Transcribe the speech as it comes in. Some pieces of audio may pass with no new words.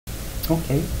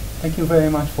Okay, thank you very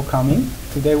much for coming.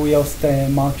 Today we host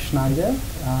Mark Schneider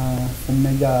from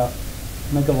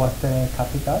Megawatt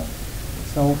Capital.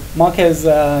 So Mark has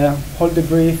a whole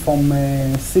degree from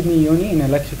Sydney Uni in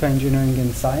electrical engineering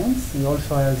and science. He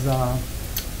also has a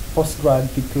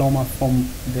Post-graduate Diploma from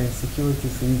the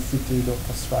Securities Institute of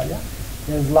Australia.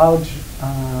 He has large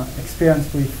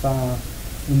experience with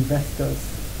investor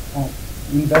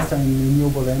in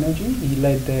renewable energy. He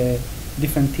led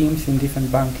different teams in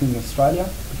different banks in Australia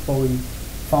before he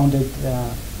founded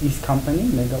his company,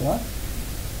 Megawatt.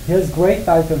 He has great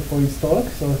title for his talk,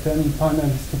 so turning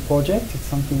panels to project. It's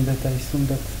something that I assume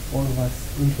that all of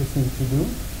us interesting to do.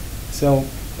 So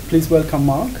please welcome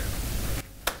Mark.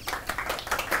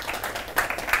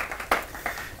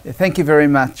 Thank you very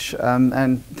much,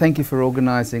 and thank you for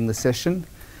organising the session.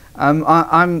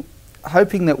 I'm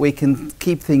hoping that we can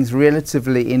keep things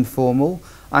relatively informal.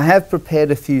 I have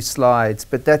prepared a few slides,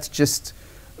 but that's just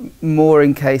more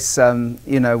in case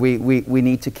you know, we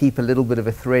need to keep a little bit of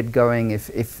a thread going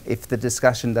if the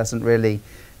discussion doesn't really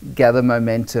gather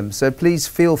momentum. So please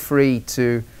feel free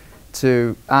to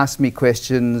ask me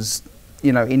questions,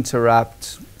 you know,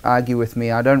 interrupt, argue with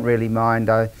me. I don't really mind.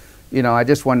 I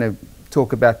just want to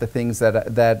talk about the things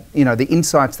that you know, the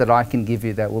insights that I can give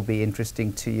you that will be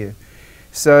interesting to you.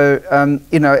 So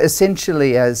you know,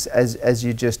 essentially, as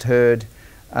you just heard,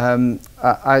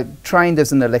 I trained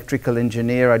as an electrical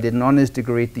engineer. I did an honours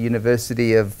degree at the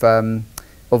University of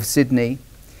Sydney,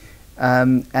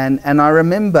 and I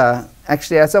remember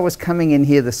actually, as I was coming in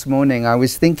here this morning, I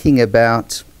was thinking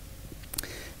about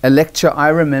a lecture I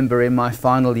remember in my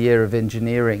final year of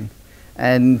engineering,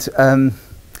 and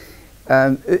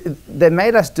they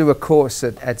made us do a course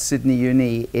at Sydney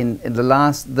Uni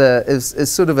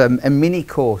as sort of a mini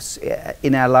course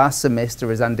in our last semester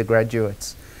as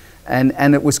undergraduates,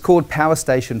 and it was called Power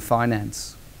Station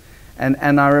Finance,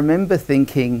 and I remember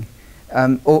thinking,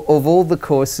 of all the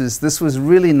courses, this was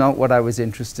really not what I was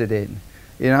interested in.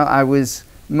 You know, I was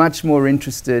much more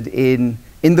interested in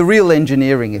the real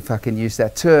engineering, if I can use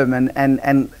that term,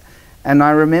 and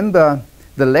I remember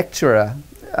the lecturer,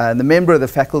 the member of the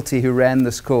faculty who ran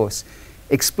this course,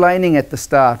 explaining at the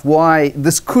start why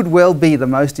this could well be the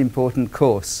most important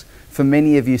course for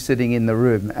many of you sitting in the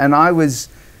room. And I was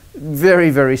very,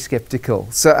 very skeptical.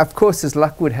 So of course, as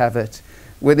luck would have it,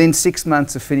 within 6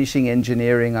 months of finishing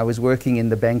engineering, I was working in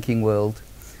the banking world.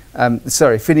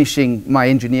 Finishing my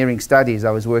engineering studies,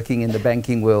 I was working in the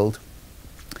banking world.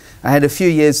 I had a few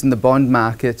years in the bond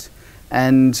market,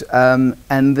 and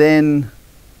then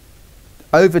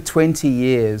over 20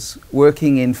 years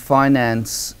working in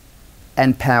finance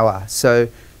and power. So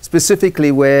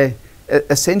specifically where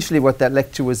essentially what that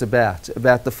lecture was about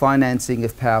the financing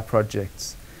of power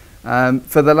projects.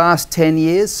 For the last 10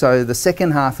 years, so the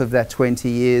second half of that 20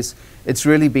 years, it's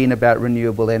really been about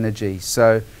renewable energy.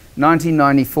 So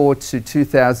 1994 to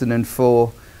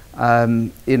 2004,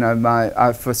 you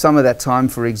know, for some of that time,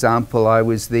 for example, I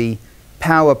was the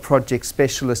power project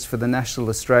specialist for the National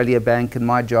Australia Bank, and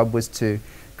my job was to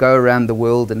go around the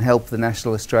world and help the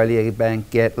National Australia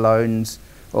Bank get loans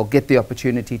or get the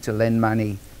opportunity to lend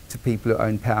money to people who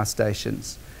own power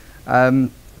stations.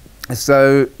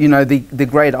 So, you know, the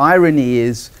great irony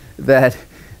is that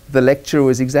the lecturer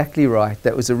was exactly right.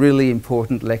 That was a really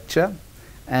important lecture.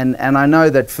 And I know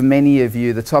that for many of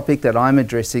you, the topic that I'm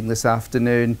addressing this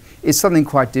afternoon is something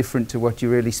quite different to what you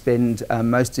really spend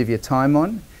most of your time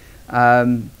on.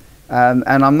 And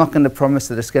I'm not going to promise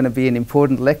that it's going to be an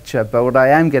important lecture, but what I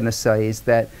am going to say is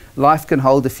that life can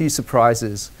hold a few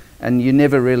surprises, and you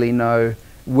never really know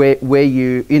where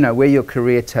your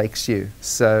career takes you.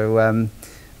 So,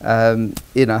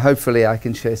 you know, hopefully I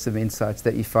can share some insights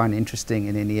that you find interesting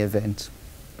in any event.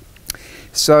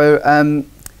 So,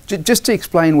 just to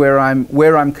explain where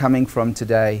I'm coming from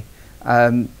today,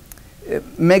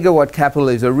 Megawatt Capital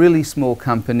is a really small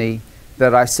company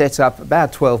that I set up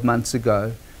about 12 months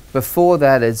ago. Before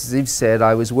that, as Ziv said,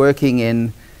 I was working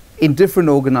in different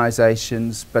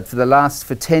organizations, but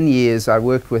for 10 years I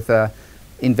worked with a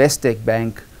Investec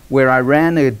bank where I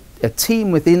ran a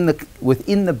team within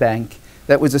the bank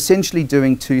that was essentially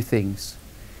doing two things.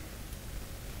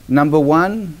 Number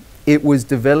one, it was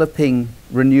developing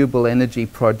renewable energy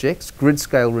projects,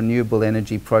 grid-scale renewable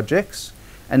energy projects,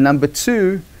 and number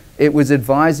two, it was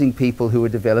advising people who were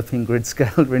developing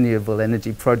grid-scale renewable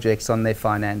energy projects on their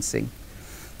financing.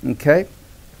 Okay,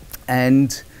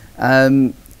 and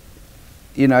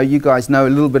you know, you guys know a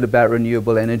little bit about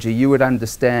renewable energy. You would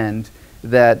understand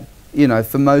that, you know,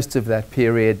 for most of that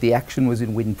period, the action was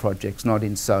in wind projects, not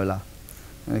in solar.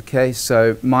 Okay,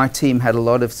 so my team had a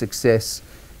lot of success,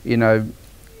 you know,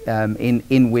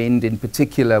 in wind. In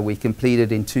particular, we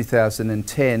completed in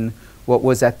 2010 what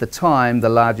was at the time the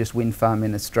largest wind farm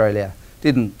in Australia.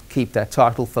 Didn't keep that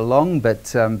title for long,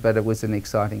 but it was an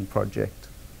exciting project.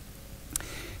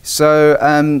 So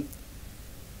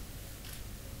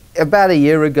about a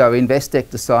year ago, Investec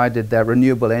decided that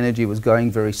renewable energy was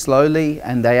going very slowly,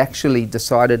 and they actually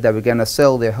decided they were going to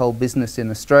sell their whole business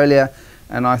in Australia,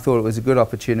 and I thought it was a good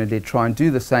opportunity to try and do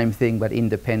the same thing but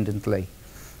independently.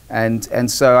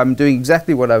 And so I'm doing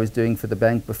exactly what I was doing for the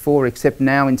bank before, except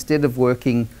now instead of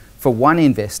working for one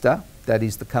investor, that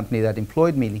is the company that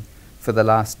employed me for the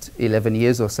last 11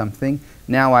 years or something,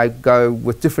 now I go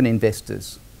with different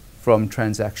investors from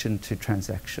transaction to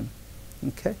transaction.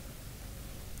 Okay?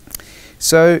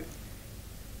 So,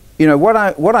 you know, what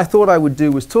I thought I would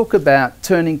do was talk about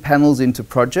turning panels into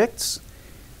projects,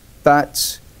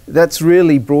 but that's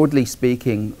really, broadly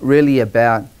speaking, really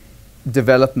about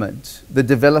development, the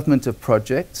development of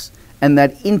projects, and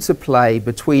that interplay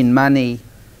between money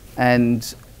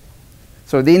and,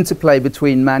 so the interplay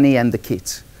between money and the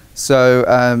kit.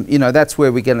 So, you know, that's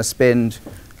where we're going to spend,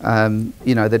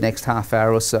 you know, the next half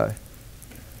hour or so.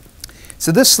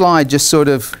 So this slide just sort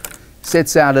of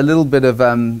sets out a little bit of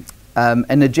an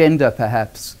agenda,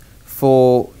 perhaps,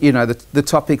 for, you know, the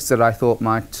topics that I thought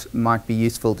might be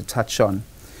useful to touch on.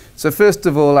 So first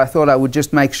of all, I thought I would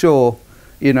just make sure,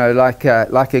 you know, like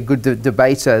a good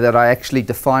debater, that I actually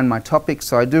define my topics.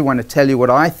 So I do want to tell you what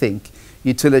I think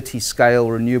utility scale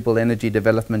renewable energy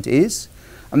development is.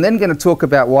 I'm then going to talk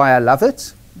about why I love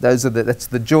it. That's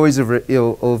the joys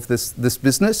of this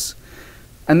business.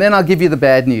 And then I'll give you the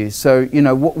bad news. So, you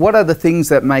know, what are the things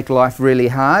that make life really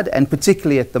hard, and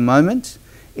particularly at the moment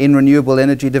in renewable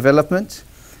energy development?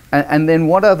 And then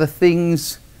what are the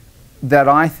things that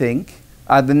I think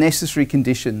are the necessary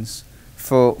conditions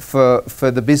for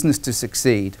the business to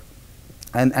succeed?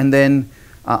 And then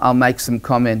I'll make some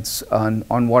comments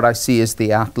on what I see as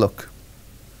the outlook.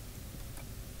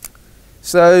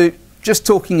 So just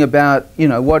talking about, you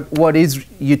know, what is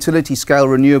utility scale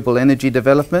renewable energy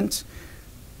development?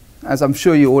 As I'm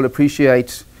sure you all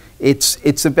appreciate,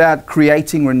 it's about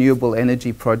creating renewable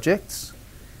energy projects.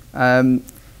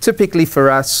 Typically for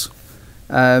us,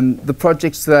 the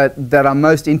projects that are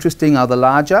most interesting are the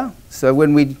larger. So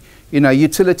when we, you know,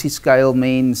 utility scale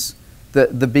means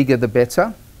the bigger the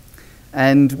better.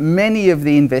 And many of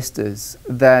the investors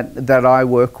that I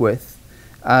work with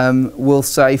will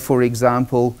say, for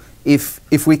example,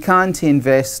 if we can't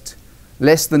invest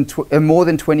more than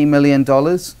 $20 million,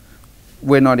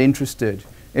 we're not interested.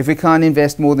 If we can't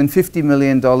invest more than $50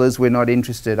 million, we're not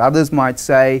interested. Others might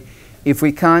say, if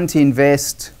we can't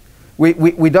invest,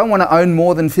 we don't want to own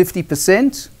more than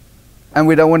 50%, and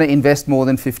we don't want to invest more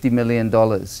than $50 million.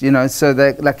 You know, so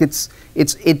that, like,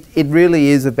 it really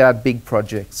is about big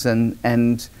projects. And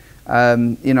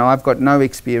you know, I've got no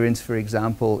experience, for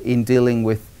example, in dealing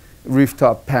with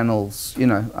rooftop panels, you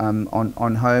know,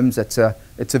 on homes. It's a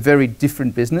very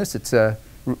different business. It's a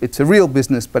real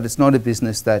business, but it's not a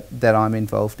business that I'm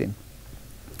involved in.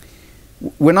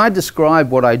 When I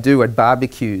describe what I do at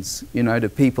barbecues, you know, to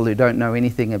people who don't know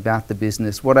anything about the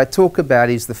business, what I talk about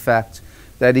is the fact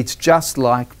that it's just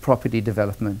like property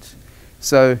development.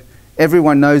 So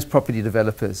everyone knows property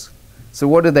developers. So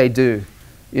what do?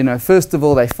 You know, first of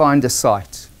all, they find a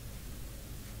site.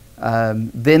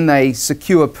 Then they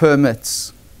secure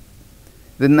permits.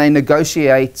 Then they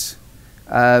negotiate,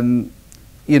 you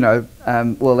know,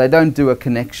 well, they don't do a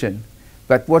connection.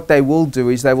 But what they will do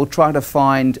is they will try to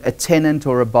find a tenant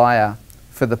or a buyer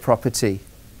for the property.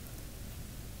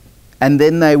 And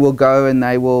then they will go and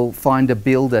they will find a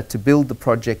builder to build the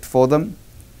project for them.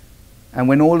 And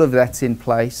when all of that's in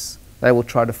place, they will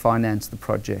try to finance the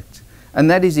project.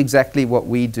 And that is exactly what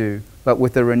we do, but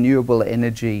with a renewable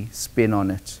energy spin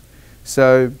on it.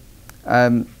 So,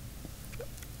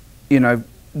 you know,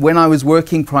 when I was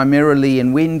working primarily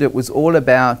in wind, it was all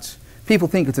about, people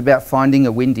think it's about finding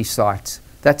a windy site.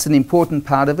 That's an important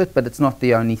part of it, but it's not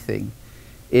the only thing.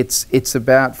 It's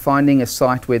about finding a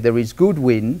site where there is good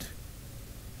wind,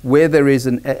 where there is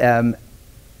an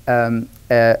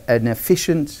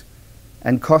efficient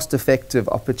and cost-effective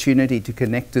opportunity to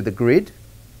connect to the grid.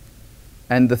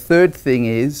 And the third thing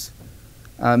is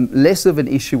less of an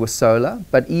issue with solar,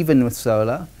 but even with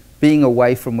solar, being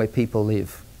away from where people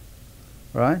live,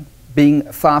 right? Being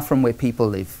far from where people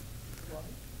live.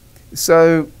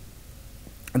 So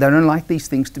they don't like these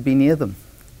things to be near them.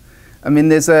 I mean,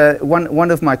 there's one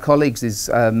of my colleagues is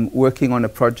working on a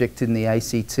project in the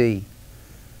ACT,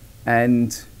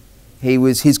 and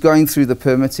he's going through the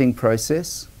permitting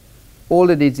process. All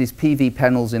it is PV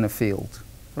panels in a field,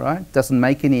 right? Doesn't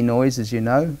make any noise, as you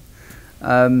know.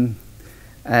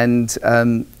 And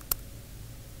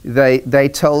they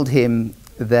told him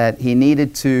that he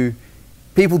needed to,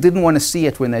 people didn't want to see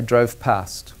it when they drove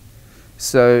past.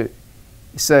 So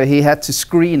he had to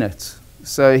screen it.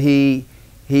 So he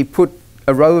put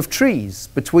a row of trees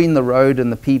between the road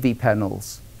and the PV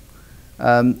panels.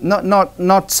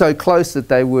 Not so close that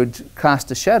they would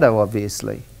cast a shadow,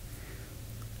 obviously.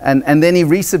 And then he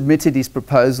resubmitted his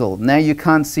proposal. Now you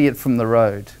can't see it from the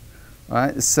road.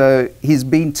 Right? So he's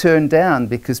been turned down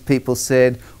because people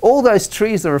said, all those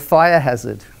trees are a fire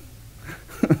hazard.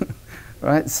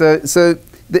 Right? So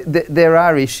there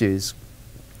are issues.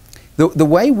 The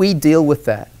way we deal with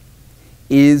that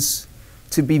is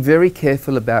to be very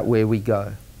careful about where we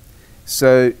go.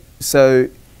 So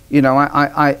you know,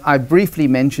 I briefly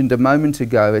mentioned a moment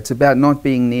ago, it's about not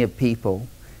being near people.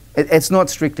 It's not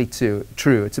strictly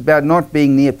true. It's about not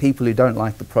being near people who don't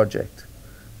like the project.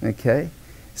 Okay?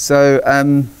 So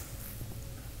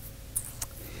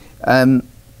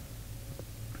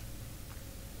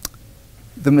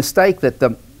the mistake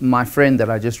that my friend that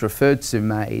I just referred to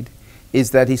made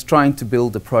is that he's trying to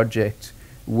build a project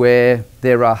where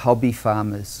there are hobby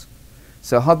farmers.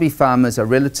 So hobby farmers are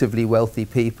relatively wealthy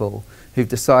people who've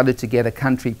decided to get a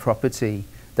country property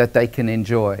that they can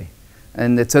enjoy.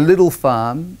 And it's a little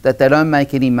farm that they don't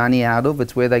make any money out of.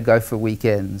 It's where they go for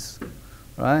weekends,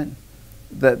 right?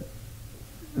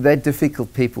 They're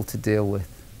difficult people to deal with.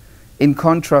 In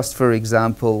contrast, for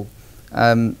example,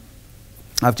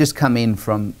 I've just come in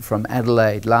from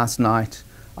Adelaide. Last night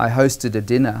I hosted a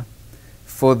dinner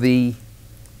for the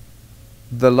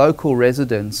local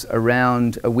residents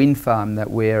around a wind farm that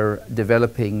we're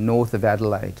developing north of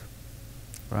Adelaide,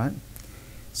 right?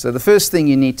 So the first thing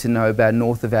you need to know about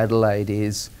north of Adelaide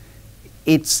is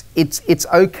it's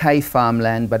okay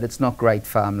farmland, but it's not great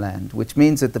farmland, which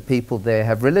means that the people there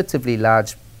have relatively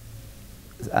large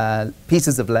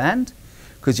pieces of land,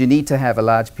 because you need to have a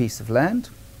large piece of land,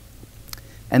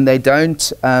 and they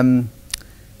don't and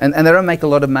they don't make a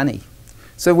lot of money.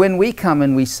 So when we come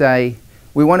and we say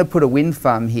we want to put a wind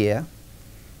farm here,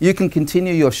 you can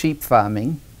continue your sheep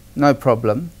farming, no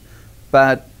problem,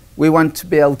 but we want to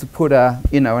be able to put an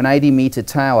 80-metre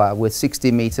tower with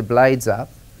 60-metre blades up,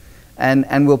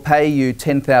 and we'll pay you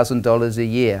 $10,000 a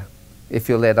year if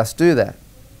you'll let us do that,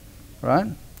 right?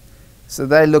 So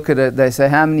they look at it, they say,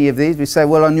 how many of these? We say,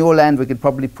 well, on your land we could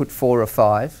probably put 4 or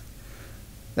 5.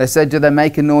 They say, do they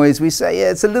make a noise? We say,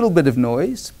 yeah, it's a little bit of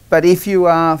noise, but if you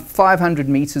are 500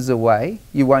 metres away,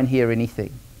 you won't hear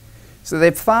anything. So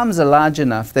their farms are large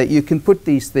enough that you can put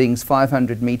these things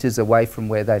 500 metres away from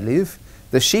where they live.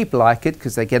 The sheep like it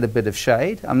because they get a bit of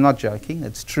shade. I'm not joking,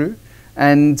 it's true.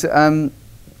 And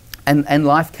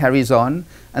life carries on,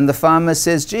 and the farmer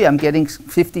says, gee, I'm getting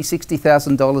 $50,000,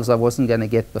 $60,000 I wasn't going to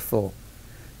get before.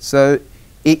 So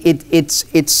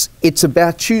it's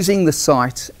about choosing the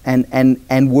site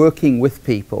and working with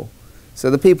people. So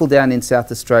the people down in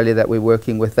South Australia that we're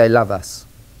working with, they love us,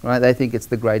 right? They think it's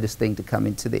the greatest thing to come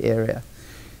into the area.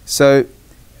 So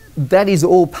that is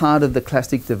all part of the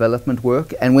classic development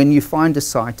work, and when you find a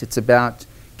site, it's about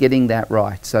getting that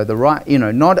right. So the right,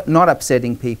 not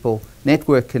upsetting people,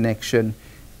 network connection.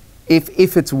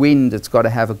 If it's wind, it's got to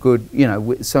have a good,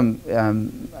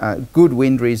 good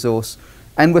wind resource.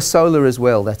 And with solar as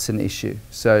well, that's an issue.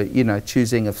 So,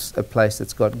 choosing a place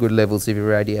that's got good levels of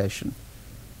irradiation.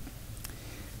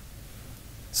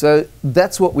 So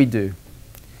that's what we do.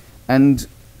 And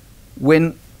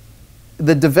when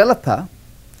the developer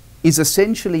is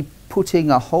essentially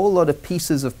putting a whole lot of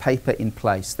pieces of paper in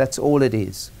place, that's all it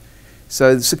is.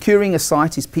 So securing a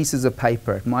site is pieces of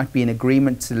paper. It might be an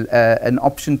agreement to, an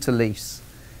option to lease.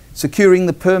 Securing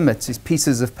the permits is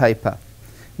pieces of paper.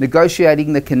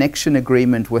 Negotiating the connection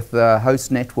agreement with the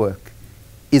host network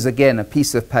is again a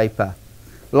piece of paper.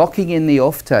 Locking in the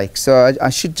offtake. So I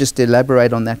should just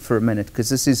elaborate on that for a minute, because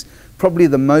this is probably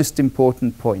the most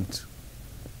important point.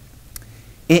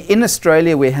 In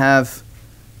Australia we have,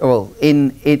 well,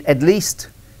 at least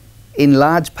in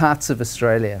large parts of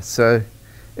Australia. So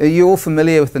are you all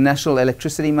familiar with the national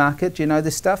electricity market? Do you know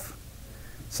this stuff?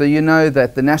 So you know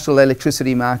that the national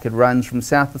electricity market runs from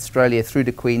South Australia through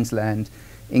to Queensland,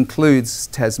 includes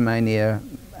Tasmania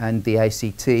and the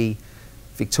ACT,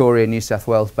 Victoria, New South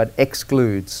Wales, but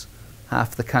excludes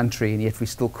half the country, and yet we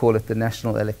still call it the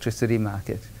national electricity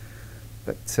market.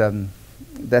 But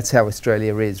that's how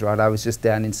Australia is, right? I was just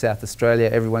down in South Australia.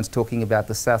 Everyone's talking about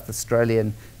the South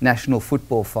Australian national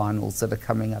football finals that are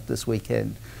coming up this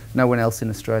weekend. No one else in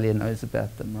Australia knows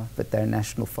about them, right? But they're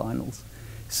national finals.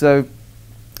 So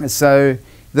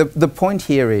the point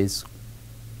here is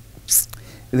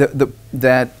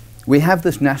that we have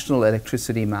this national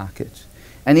electricity market,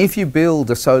 And if you build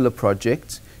a solar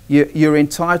project, you're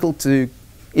entitled to,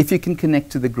 if you can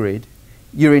connect to the grid,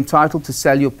 you're entitled to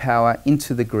sell your power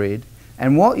into the grid,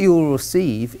 and what you'll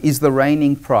receive is the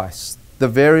reigning price, the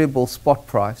variable spot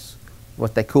price,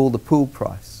 what they call the pool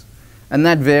price. And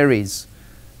that varies.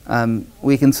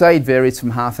 We can say it varies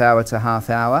from half hour to half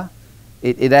hour.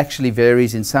 It actually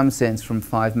varies in some sense from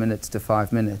 5 minutes to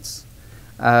 5 minutes.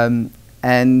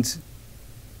 And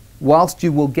whilst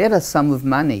you will get a sum of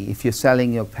money if you're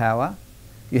selling your power,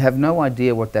 you have no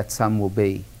idea what that sum will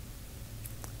be.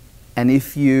 And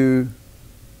if you,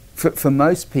 for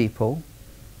most people,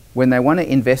 when they want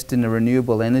to invest in a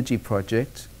renewable energy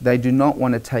project, they do not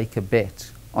want to take a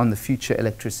bet on the future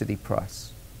electricity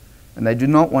price. And they do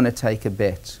not want to take a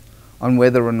bet on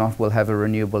whether or not we'll have a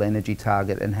renewable energy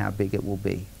target and how big it will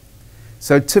be.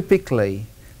 So typically,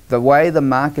 the way the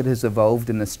market has evolved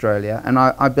in Australia, and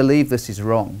I believe this is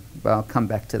wrong, but I'll come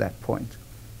back to that point.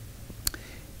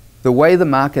 The way the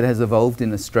market has evolved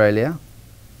in Australia,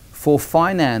 for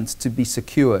finance to be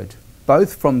secured,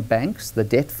 both from banks, the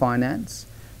debt finance,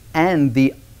 and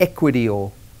the equity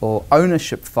or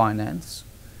ownership finance,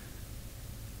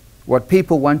 what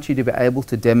people want you to be able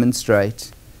to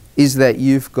demonstrate is that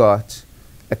you've got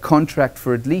a contract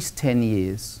for at least 10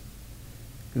 years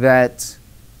that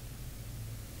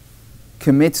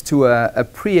commits to a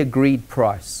pre-agreed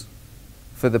price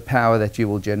for the power that you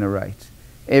will generate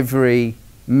every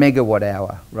megawatt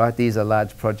hour, right? These are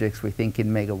large projects. We think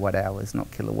in megawatt hours,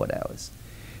 not kilowatt hours.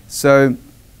 So,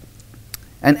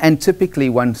 and typically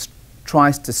one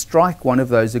tries to strike one of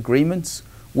those agreements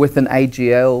with an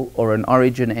AGL or an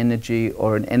Origin Energy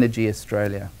or an Energy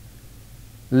Australia.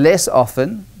 Less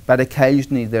often, but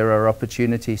occasionally there are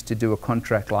opportunities to do a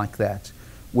contract like that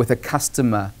with a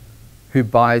customer who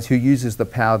uses the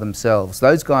power themselves.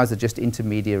 Those guys are just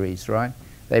intermediaries, right?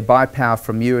 They buy power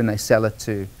from you and they sell it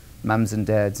to mums and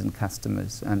dads and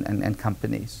customers and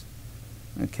companies.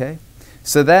 Okay?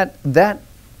 So that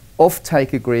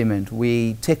off-take agreement,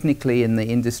 we technically in the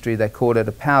industry, they call it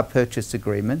a power purchase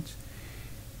agreement,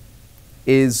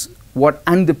 is what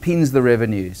underpins the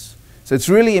revenues. So it's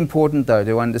really important though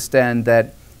to understand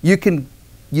that you can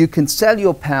sell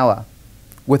your power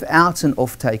without an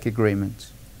off-take agreement.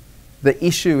 The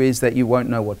issue is that you won't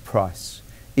know what price.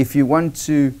 If you want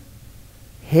to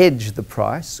hedge the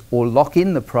price or lock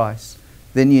in the price,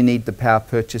 then you need the power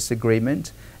purchase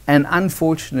agreement. And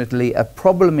unfortunately, a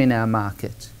problem in our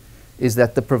market is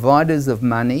that the providers of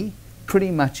money pretty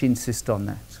much insist on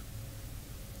that.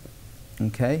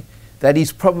 Okay? That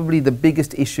is probably the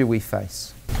biggest issue we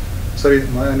face. Sorry,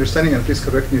 my understanding, and please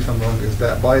correct me if I'm wrong, is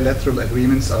that bilateral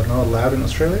agreements are not allowed in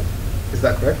Australia? Is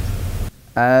that correct?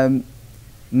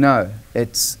 No,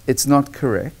 it's not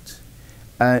correct.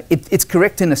 It's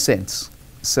correct in a sense.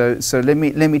 So let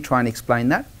me try and explain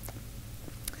that.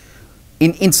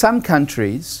 In some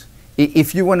countries,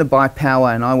 if you want to buy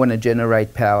power and I want to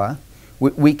generate power,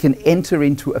 we can enter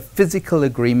into a physical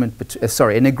agreement,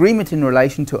 an agreement in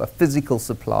relation to a physical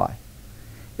supply.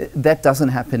 That doesn't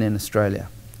happen in Australia.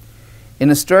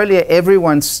 In Australia,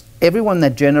 everyone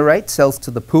that generates sells to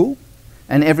the pool,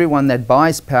 and everyone that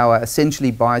buys power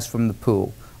essentially buys from the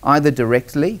pool, either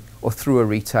directly or through a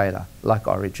retailer like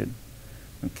Origin.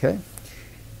 Okay?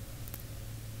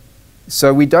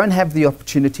 So we don't have the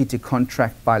opportunity to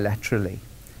contract bilaterally.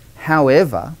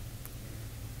 However,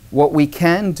 what we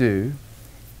can do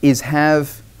is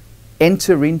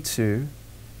enter into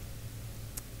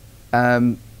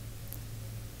a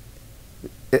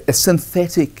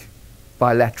synthetic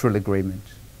bilateral agreement.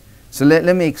 So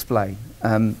let me explain.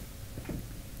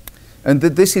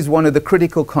 This is one of the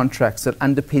critical contracts that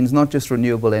underpins not just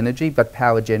renewable energy, but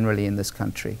power generally in this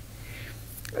country.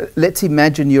 Let's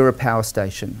imagine you're a power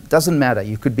station. Doesn't matter.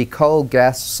 You could be coal,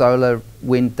 gas, solar,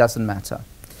 wind, doesn't matter.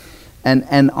 And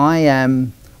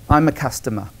I'm a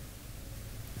customer.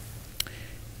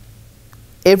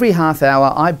 Every half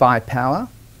hour I buy power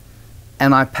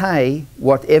and I pay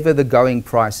whatever the going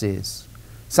price is.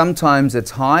 Sometimes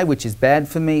it's high, which is bad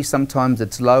for me. Sometimes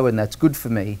it's low and that's good for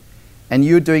me. And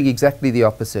you're doing exactly the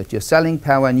opposite. You're selling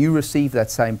power and you receive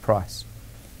that same price.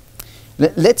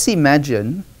 Let's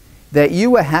imagine that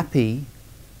you were happy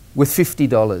with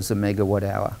 $50 a megawatt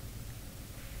hour.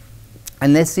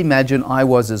 And let's imagine I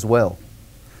was as well.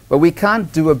 But we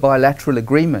can't do a bilateral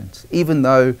agreement, even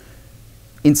though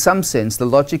in some sense the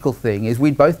logical thing is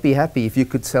we'd both be happy if you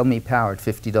could sell me power at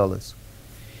 $50.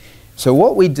 So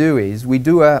what we do is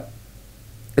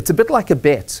it's a bit like a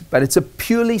bet, but it's a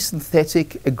purely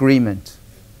synthetic agreement.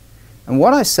 And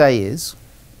what I say is,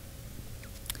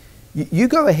 you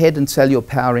go ahead and sell your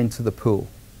power into the pool.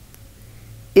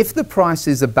 If the price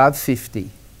is above 50,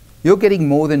 You're getting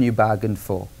more than you bargained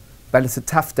for, but it's a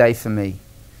tough day for me.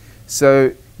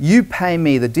 So you pay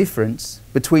me the difference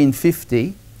between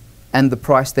 50 and the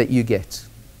price that you get.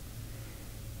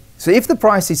 So if the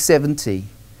price is 70,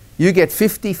 you get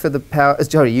 50 for the power,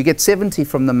 sorry, you get 70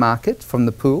 from the market, from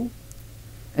the pool,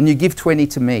 and you give 20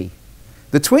 to me.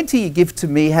 The 20 you give to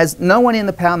me has, no one in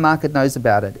the power market knows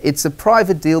about it. It's a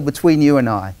private deal between you and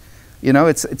I. You know,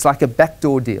 it's like a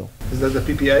backdoor deal. Is that the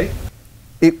PPA?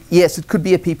 Yes, it could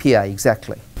be a PPA,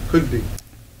 exactly. Could be.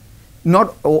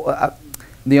 Not all,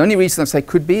 the only reason I say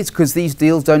could be is because these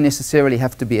deals don't necessarily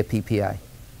have to be a PPA.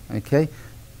 Okay?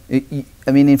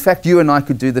 I mean, in fact, you and I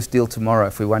could do this deal tomorrow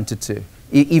if we wanted to,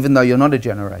 even though you're not a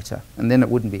generator, and then it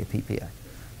wouldn't be a PPA.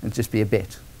 It'd just be a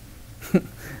bet.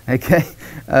 Okay?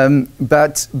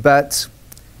 But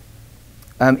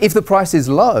if the price is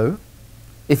low,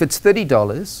 if it's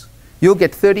 $30, you'll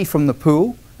get 30 from the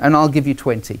pool, and I'll give you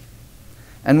 20.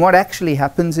 And what actually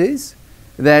happens is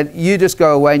that you just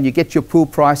go away and you get your pool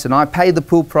price, and I pay the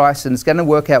pool price, and it's going to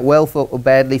work out well or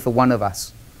badly for one of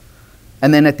us.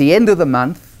 And then at the end of the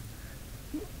month,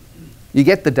 you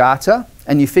get the data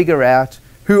and you figure out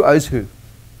who owes who.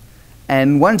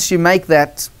 And once you make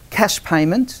that cash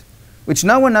payment, which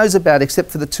no one knows about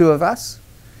except for the two of us,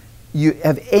 you're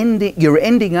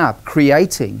ending up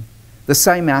creating the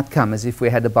same outcome as if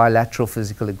we had a bilateral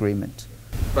physical agreement.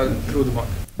 But through the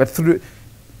market. But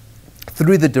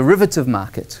through the derivative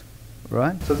market,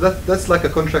 right? So that's like a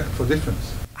contract for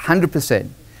difference. 100%.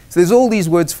 So there's all these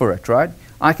words for it, right?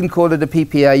 I can call it a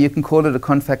PPA, you can call it a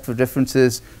contract for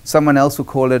differences, someone else will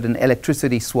call it an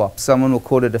electricity swap, someone will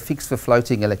call it a fixed for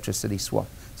floating electricity swap.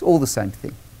 It's all the same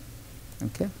thing,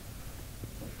 okay?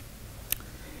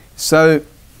 So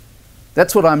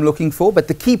that's what I'm looking for, but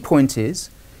the key point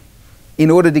is, in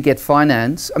order to get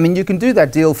finance, I mean, you can do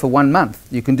that deal for 1 month,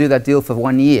 you can do that deal for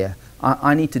 1 year.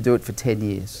 I need to do it for 10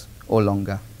 years or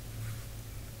longer.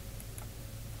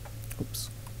 Oops.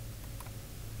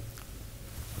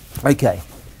 Okay,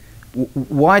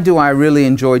 why do I really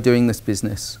enjoy doing this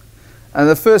business?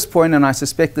 The first point, and I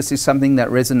suspect this is something that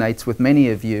resonates with many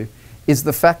of you, is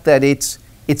the fact that it's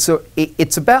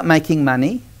about making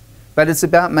money, but it's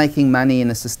about making money in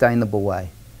a sustainable way.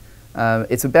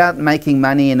 It's about making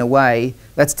money in a way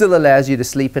that still allows you to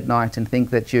sleep at night and think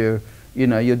that you're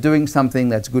doing something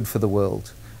that's good for the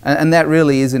world. And that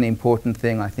really is an important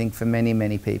thing, I think, for many,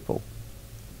 many people.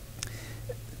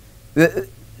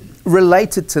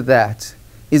 Related to that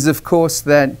is, of course,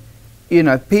 that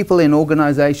people in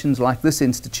organizations like this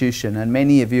institution, and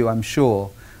many of you, I'm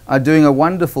sure, are doing a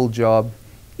wonderful job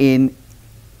in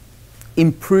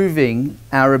improving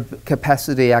our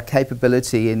capacity, our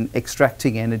capability in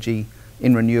extracting energy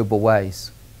in renewable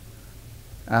ways.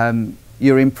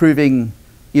 You're improving,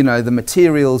 the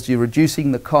materials, you're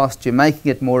reducing the cost, you're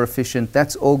making it more efficient.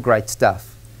 That's all great stuff.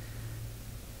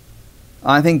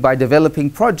 I think by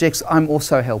developing projects, I'm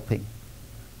also helping,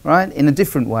 right? In a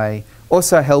different way,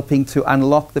 also helping to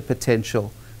unlock the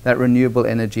potential that renewable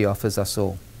energy offers us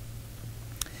all.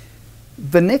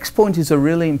 The next point is a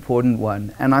really important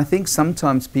one, and I think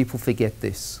sometimes people forget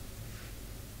this.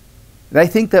 They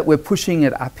think that we're pushing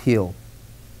it uphill,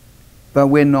 but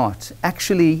we're not.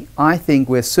 Actually, I think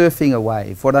we're surfing a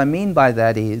wave. What I mean by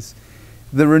that is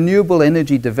the renewable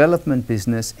energy development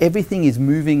business, everything is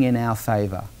moving in our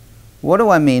favor. What do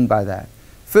I mean by that?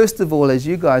 First of all, as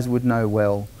you guys would know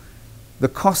well, the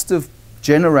cost of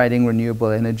generating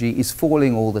renewable energy is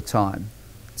falling all the time.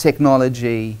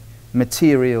 Technology,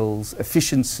 materials,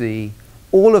 efficiency,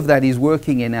 all of that is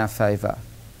working in our favor.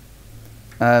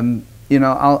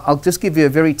 I'll just give you a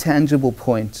very tangible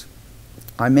point.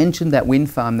 I mentioned that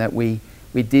wind farm that we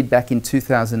did back in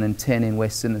 2010 in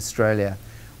Western Australia.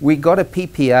 We got a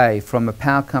PPA from a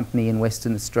power company in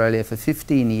Western Australia for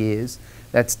 15 years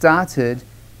that started,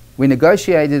 we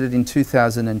negotiated it in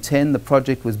 2010, the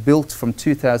project was built from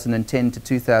 2010 to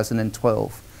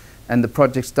 2012, and the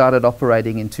project started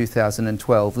operating in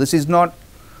 2012. This is not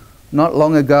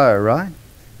long ago, right?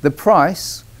 The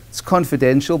price, it's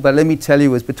confidential, but let me tell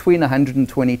you, was between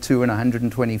 122 and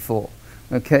 124,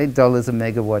 okay, dollars a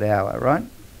megawatt hour, right?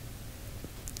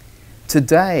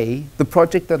 Today, the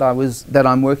project that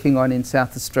I'm working on in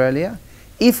South Australia,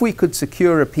 if we could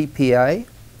secure a PPA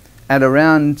at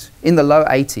around in the low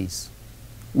 80s,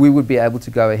 we would be able to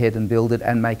go ahead and build it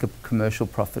and make a commercial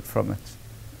profit from it.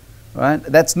 Right?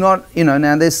 That's not,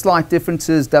 now there's slight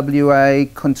differences, WA,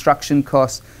 construction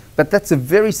costs, but that's a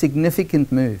very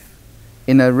significant move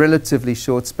in a relatively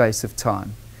short space of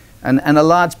time. And a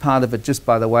large part of it, just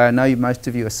by the way, I know most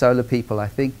of you are solar people, I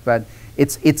think, but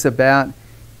it's about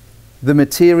the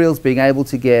materials being able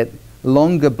to get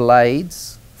longer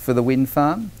blades for the wind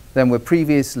farm, than were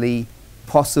previously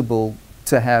possible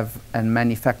to have and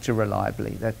manufacture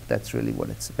reliably. That's really what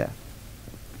it's about.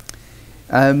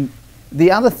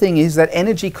 The other thing is that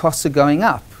energy costs are going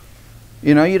up.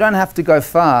 You know, you don't have to go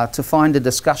far to find a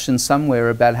discussion somewhere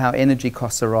about how energy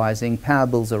costs are rising, power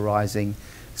bills are rising.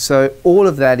 So all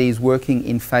of that is working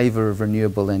in favour of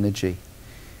renewable energy.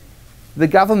 The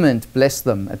government, bless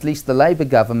them, at least the Labor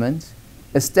government,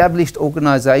 established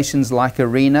organisations like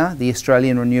ARENA, the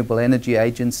Australian Renewable Energy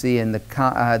Agency, and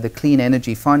the Clean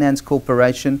Energy Finance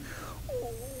Corporation,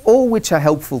 all which are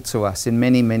helpful to us in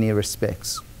many, many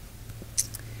respects.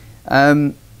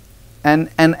 And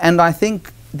I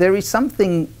think there is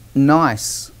something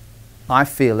nice, I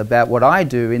feel, about what I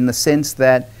do, in the sense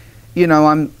that, you know,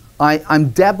 I'm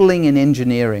dabbling in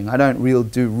engineering. I don't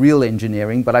do real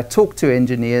engineering, but I talk to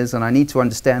engineers and I need to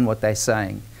understand what they're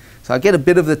saying. So I get a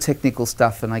bit of the technical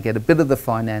stuff and I get a bit of the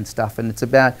finance stuff, and it's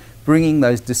about bringing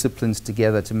those disciplines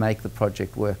together to make the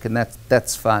project work, and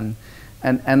that's fun.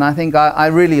 And I think I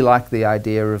really like the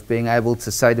idea of being able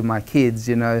to say to my kids,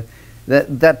 you know,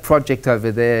 that project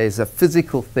over there is a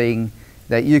physical thing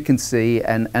that you can see,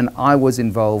 and I was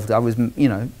involved, I was, you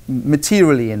know,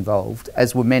 materially involved,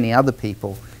 as were many other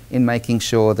people, in making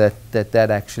sure that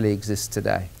actually exists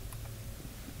today.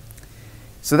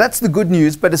 So that's the good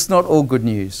news, but it's not all good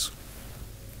news.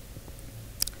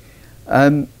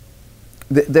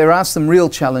 There are some real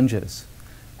challenges.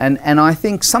 And I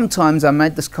think sometimes, I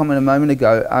made this comment a moment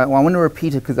ago, I want to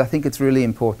repeat it because I think it's really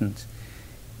important.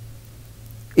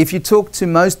 If you talk to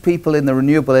most people in the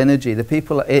renewable energy, the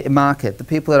people market, the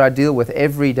people that I deal with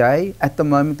every day, at the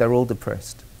moment they're all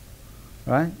depressed,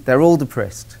 right? They're all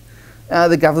depressed.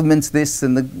 The government's this,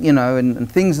 and you know, and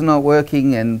things are not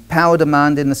working, and power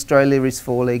demand in Australia is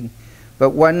falling.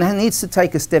 But one needs to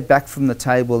take a step back from the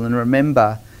table and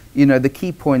remember, you know, the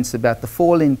key points about the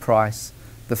fall in price,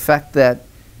 the fact that,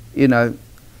 you know,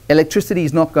 electricity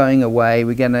is not going away.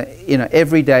 We're going to, you know,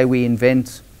 every day we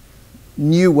invent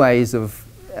new ways of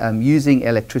using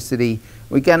electricity.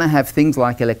 We're going to have things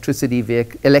like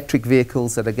electric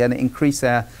vehicles that are going to increase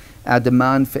our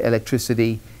demand for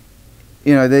electricity.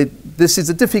 You know, this is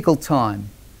a difficult time,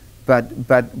 but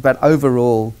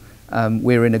overall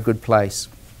we're in a good place.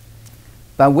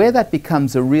 But where that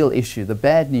becomes a real issue, the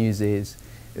bad news is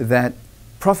that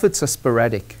profits are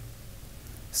sporadic.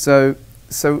 So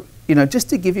you know, just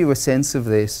to give you a sense of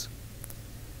this,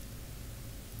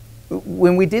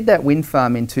 when we did that wind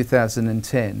farm in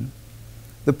 2010,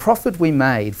 the profit we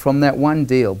made from that one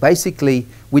deal, basically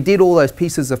we did all those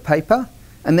pieces of paper,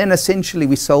 and then essentially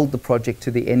we sold the project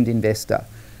to the end investor.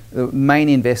 The main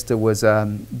investor was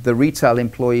the Retail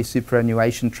Employee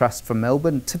Superannuation Trust from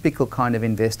Melbourne, typical kind of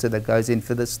investor that goes in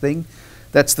for this thing.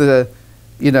 That's the,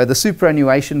 you know, the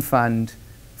superannuation fund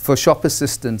for shop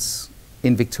assistants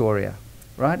in Victoria,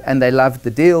 right? And they loved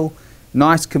the deal,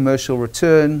 nice commercial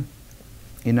return.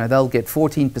 You know, they'll get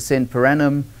 14% per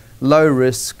annum, low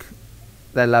risk.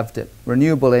 They loved it.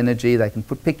 Renewable energy, they can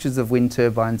put pictures of wind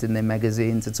turbines in their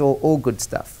magazines. It's all good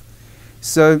stuff.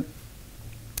 So,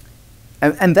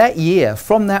 and that year,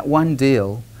 from that one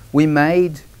deal, we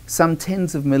made some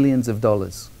tens of millions of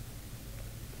dollars.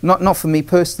 Not for me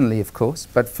personally, of course,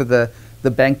 but for the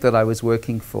bank that I was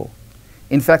working for.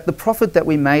 In fact, the profit that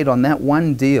we made on that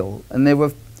one deal, and there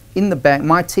were, in the bank,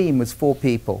 my team was 4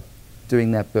 people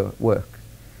doing that work.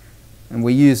 And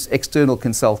we used external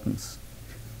consultants.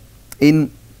 The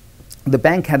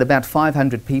bank had about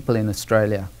 500 people in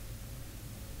Australia.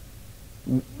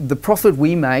 The profit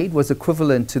we made was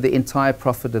equivalent to the entire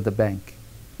profit of the bank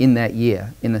in that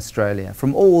year in Australia,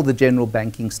 from all the general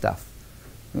banking stuff.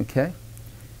 Okay?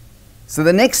 So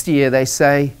the next year they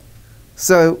say,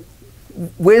 so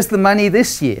where's the money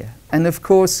this year? And of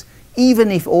course, even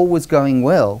if all was going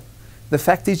well, the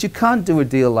fact is you can't do a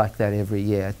deal like that every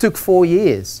year. It took 4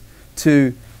 years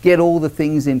to get all the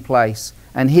things in place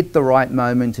and hit the right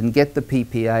moment and get the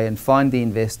PPA and find the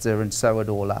investor and sew it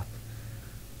all up.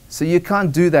 So you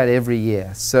can't do that every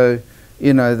year. So,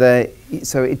 you know,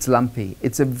 so it's lumpy.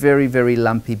 It's a very, very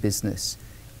lumpy business.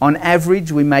 On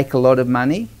average, we make a lot of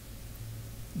money,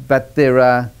 but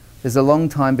there's a long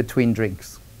time between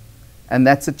drinks. And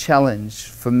that's a challenge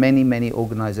for many, many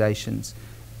organizations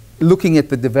looking at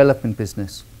the development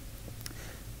business.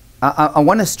 I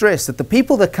want to stress that the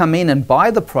people that come in and buy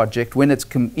the project when it's,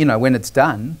 when it's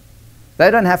done,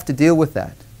 they don't have to deal with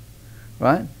that,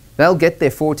 right? They'll get their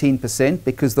 14%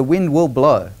 because the wind will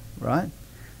blow, right?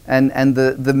 And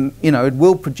it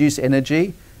will produce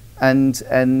energy, and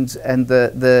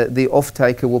the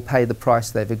off-taker will pay the price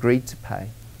they've agreed to pay.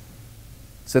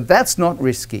 So that's not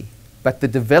risky. But the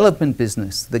development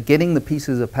business, the getting the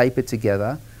pieces of paper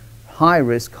together, high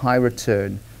risk, high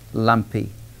return, lumpy.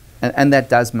 And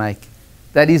that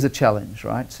is a challenge,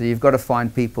 right? So you've got to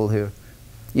find people who,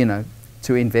 you know,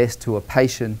 to invest, who are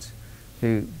patient,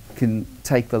 who can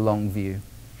take the long view.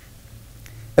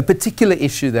 A particular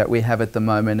issue that we have at the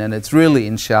moment, and it's really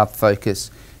in sharp focus,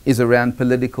 is around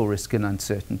political risk and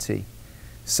uncertainty.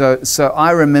 So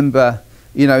I remember,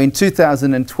 you know, in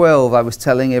 2012, I was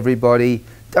telling everybody,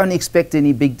 don't expect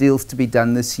any big deals to be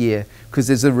done this year because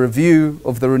there's a review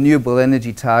of the renewable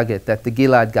energy target that the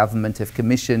Gillard government have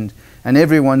commissioned and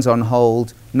everyone's on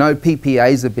hold. No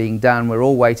PPAs are being done. We're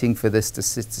all waiting for this to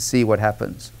see what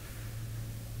happens.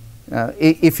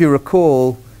 If you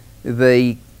recall,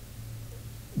 the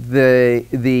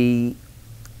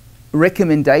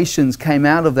recommendations came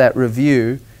out of that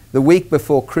review the week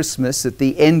before Christmas at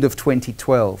the end of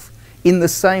 2012. In the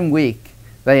same week,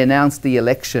 they announced the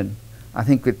election. I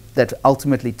think that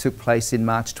ultimately took place in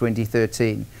March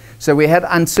 2013. So we had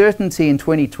uncertainty in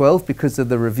 2012 because of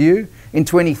the review. In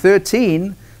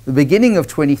 2013, the beginning of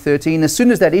 2013, as soon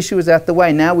as that issue was out the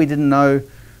way, now we didn't know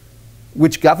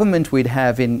which government we'd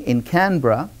have in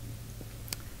Canberra,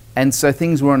 and so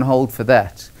things were on hold for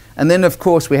that. And then, of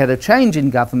course, we had a change in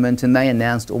government, and they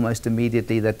announced almost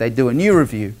immediately that they'd do a new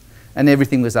review, and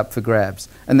everything was up for grabs.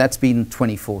 And that's been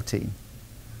 2014,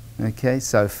 okay,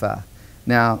 so far.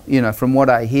 Now, you know, from what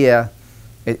I hear,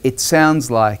 it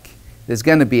sounds like there's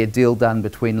going to be a deal done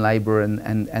between Labor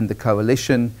and the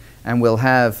coalition, and we'll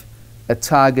have a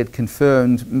target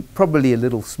confirmed, probably a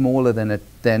little smaller than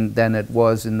it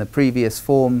was in the previous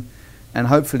form, and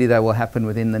hopefully that will happen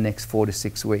within the next 4 to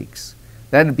 6 weeks.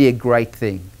 That would be a great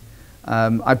thing.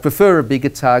 I prefer a bigger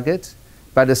target,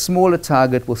 but a smaller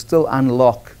target will still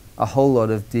unlock a whole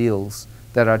lot of deals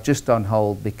that are just on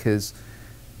hold because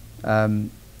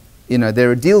you know,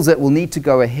 there are deals that will need to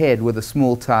go ahead with a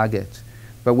small target,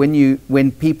 but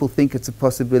when people think it's a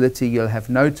possibility you'll have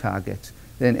no target,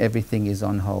 then everything is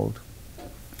on hold.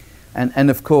 And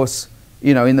of course,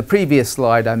 you know, in the previous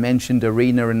slide I mentioned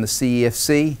ARENA and the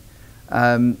CEFC.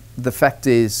 The fact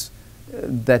is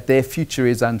that their future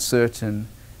is uncertain,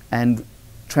 and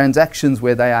transactions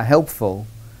where they are helpful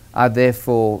are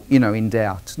therefore, you know, in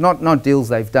doubt. Not deals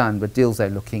they've done, but deals they're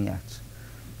looking at.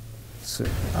 So,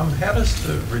 how does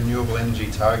the renewable energy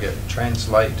target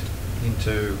translate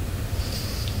into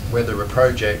whether a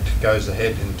project goes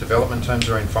ahead in development terms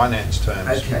or in finance terms?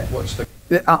 Okay. What's the...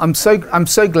 I'm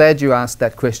so glad you asked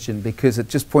that question because it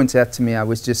just points out to me I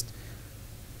was just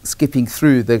skipping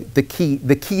through the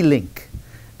key link,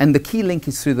 and the key link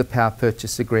is through the power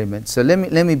purchase agreement. So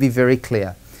let me be very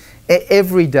clear.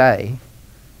 Every day,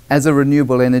 as a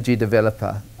renewable energy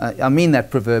developer, I mean that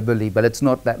proverbially, but it's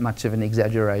not that much of an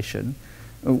exaggeration.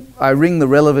 I ring the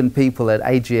relevant people at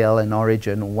AGL and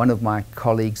Origin, or one of my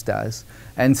colleagues does,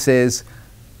 and says,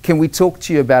 can we talk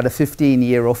to you about a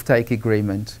 15-year offtake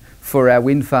agreement for our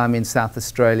wind farm in South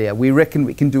Australia? We reckon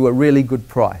we can do a really good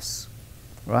price,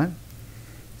 right?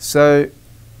 So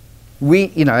we,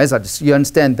 you know, you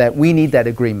understand that we need that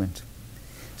agreement.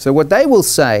 So what they will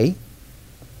say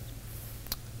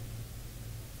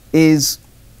is,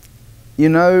 you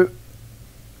know,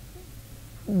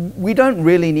 we don't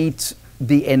really need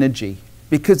the energy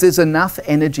because there's enough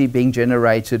energy being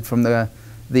generated from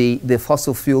the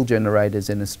fossil fuel generators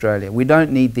in Australia. We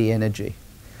don't need the energy.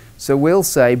 So we'll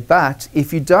say, but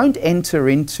if you don't enter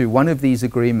into one of these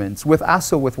agreements with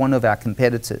us or with one of our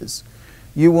competitors,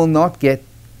 you will not get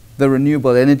the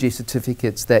renewable energy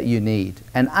certificates that you need.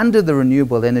 And under the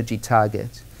renewable energy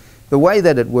target, the way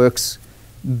that it works,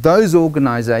 those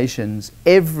organisations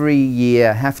every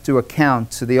year have to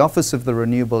account to the Office of the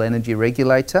Renewable Energy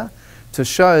Regulator to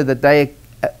show that they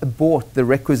bought the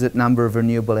requisite number of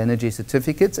renewable energy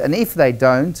certificates, and if they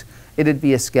don't, it'd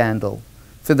be a scandal.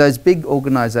 For those big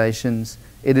organisations,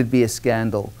 it'd be a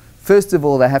scandal. First of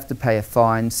all, they have to pay a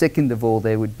fine. Second of all,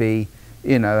 there would be,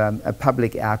 you know, a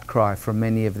public outcry from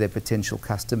many of their potential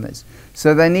customers.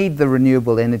 So they need the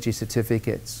renewable energy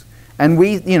certificates. And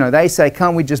we, you know, they say,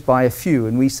 can't we just buy a few?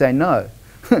 And we say, no.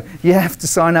 You have to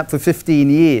sign up for 15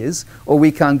 years or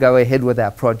we can't go ahead with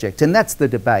our project. And that's the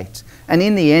debate. And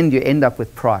in the end, you end up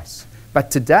with price. But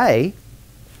today,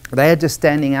 they are just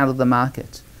standing out of the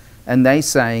market. And they're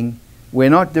saying, we're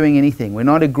not doing anything. We're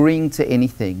not agreeing to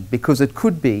anything, because it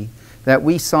could be that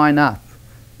we sign up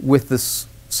with this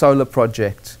solar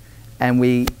project and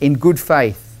we, in good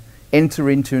faith, enter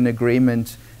into an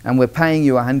agreement and we're paying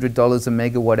you $100 a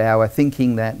megawatt hour,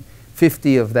 thinking that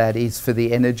 50 of that is for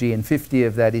the energy and 50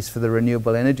 of that is for the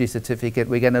renewable energy certificate.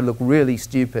 We're going to look really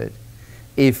stupid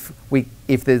if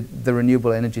the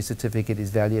renewable energy certificate is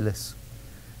valueless.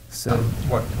 So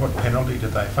what penalty do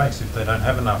they face if they don't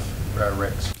have enough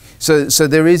RECs? So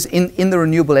there is, in the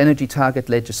renewable energy target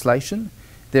legislation,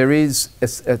 there is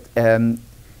a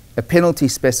penalty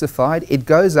specified. It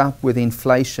goes up with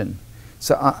inflation.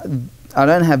 So I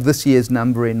don't have this year's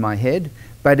number in my head,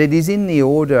 but it is in the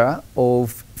order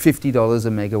of $50 a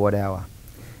megawatt hour.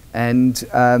 And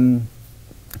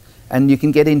you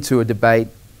can get into a debate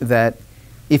that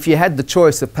if you had the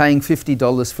choice of paying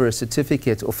 $50 for a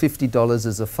certificate or $50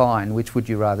 as a fine, which would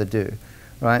you rather do?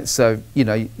 Right? So, you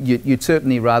know, you'd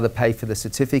certainly rather pay for the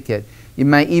certificate. You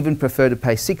may even prefer to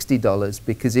pay $60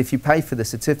 because if you pay for the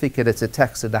certificate, it's a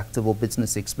tax-deductible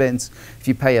business expense. If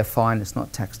you pay a fine, it's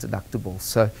not tax-deductible.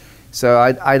 So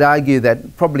I'd argue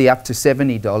that probably up to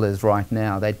 $70 right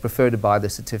now, they'd prefer to buy the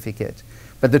certificate.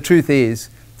 But the truth is,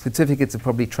 certificates are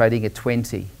probably trading at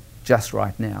 $20 just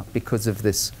right now because of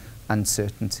this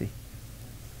uncertainty.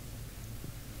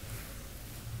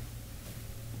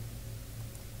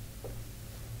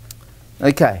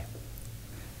 Okay,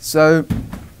 so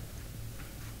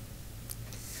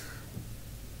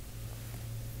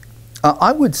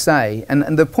I would say,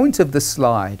 and the point of this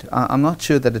slide, I'm not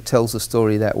sure that it tells the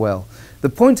story that well. The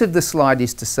point of the slide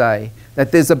is to say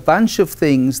that there's a bunch of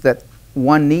things that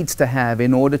one needs to have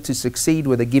in order to succeed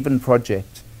with a given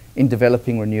project in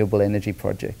developing renewable energy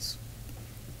projects.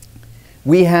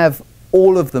 We have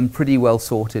all of them pretty well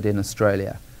sorted in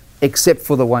Australia, except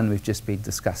for the one we've just been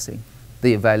discussing,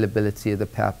 the availability of the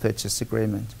power purchase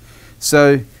agreement.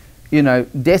 So, you know,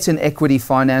 debt and equity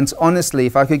finance, honestly,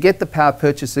 if I could get the power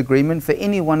purchase agreement for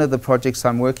any one of the projects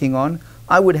I'm working on,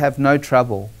 I would have no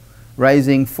trouble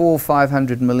raising $400 or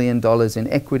 $500 million in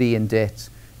equity and debt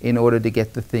in order to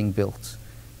get the thing built,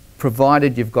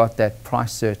 provided you've got that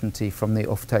price certainty from the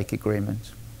offtake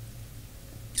agreement.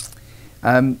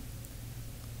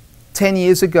 10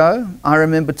 years ago, I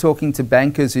remember talking to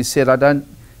bankers who said,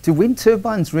 do wind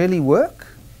turbines really work?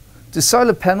 Do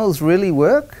solar panels really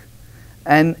work?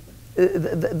 And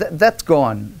that's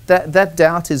gone. That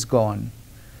doubt is gone.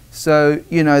 So,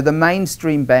 you know, the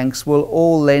mainstream banks will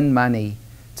all lend money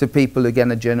to people who are going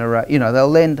to generate, you know, they'll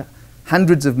lend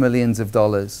hundreds of millions of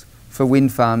dollars for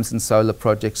wind farms and solar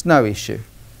projects, no issue.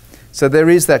 So there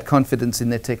is that confidence in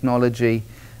their technology.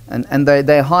 And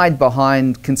they hide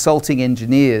behind consulting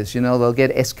engineers. You know, they'll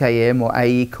get SKM or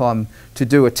AECOM to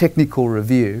do a technical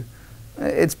review.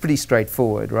 It's pretty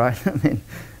straightforward, right? I mean,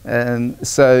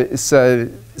 so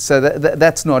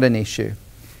that's not an issue.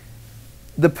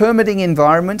 The permitting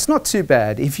environment's not too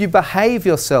bad. If you behave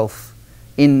yourself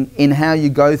in how you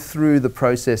go through the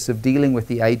process of dealing with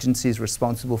the agencies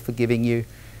responsible for giving you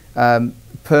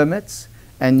permits,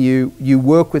 and you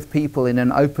work with people in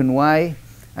an open way,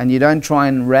 and you don't try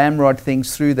and ramrod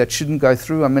things through that shouldn't go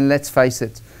through. I mean, let's face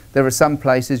it, there are some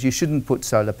places you shouldn't put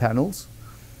solar panels,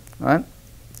 right?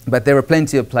 But there are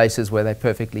plenty of places where they're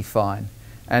perfectly fine.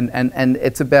 And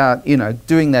it's about, you know,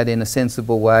 doing that in a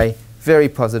sensible way. Very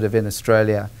positive in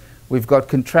Australia. We've got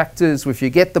contractors. If you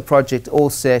get the project all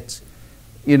set,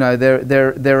 you know,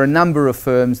 there are a number of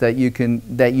firms that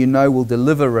you know will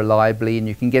deliver reliably, and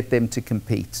you can get them to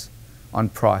compete on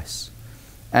price.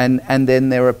 And then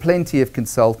there are plenty of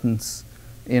consultants,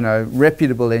 you know,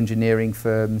 reputable engineering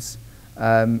firms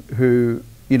who,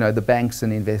 you know, the banks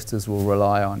and investors will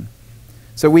rely on.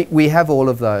 So we have all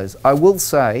of those. I will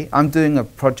say, I'm doing a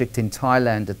project in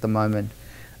Thailand at the moment.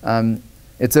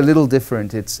 It's a little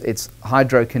different. It's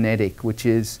hydrokinetic, which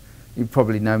is, you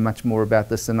probably know much more about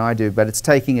this than I do, but it's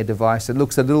taking a device that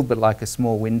looks a little bit like a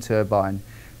small wind turbine,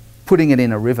 putting it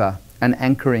in a river and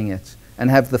anchoring it, and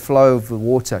have the flow of the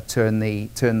water turn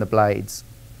the blades.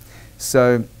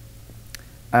 So,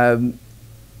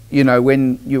 you know,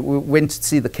 when you went to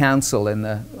see the council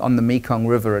on the Mekong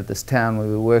River at this town where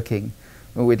we were working,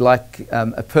 well, we'd like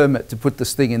a permit to put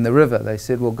this thing in the river. They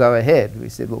said, well, go ahead. We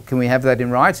said, well, can we have that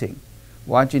in writing?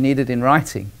 Why do you need it in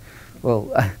writing?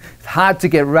 Well, it's hard to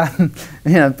get you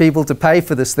know, people to pay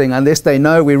for this thing unless they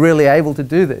know we're really able to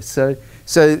do this.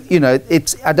 So, you know,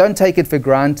 I don't take it for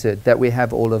granted that we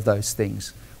have all of those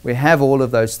things. We have all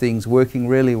of those things working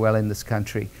really well in this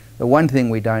country. The one thing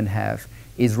we don't have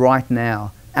is right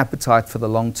now appetite for the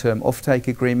long-term offtake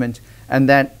agreement, and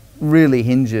that really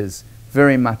hinges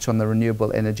very much on the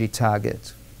renewable energy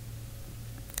target.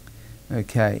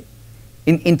 Okay.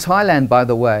 In Thailand, by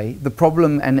the way, the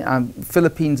problem, and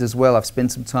Philippines as well, I've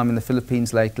spent some time in the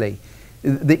Philippines lately,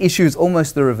 the issue is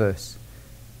almost the reverse.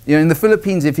 You know, in the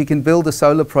Philippines, if you can build a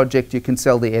solar project, you can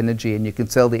sell the energy, and you can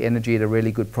sell the energy at a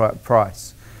really good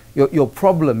price. Your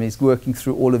problem is working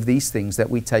through all of these things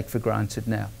that we take for granted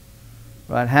now.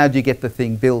 Right? How do you get the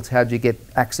thing built? How do you get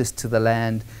access to the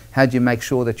land? How do you make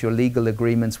sure that your legal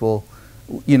agreements will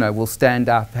stand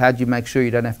up? How do you make sure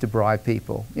you don't have to bribe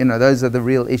people? You know, those are the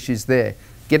real issues there.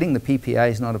 getting the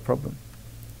PPA is not a problem.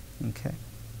 Okay.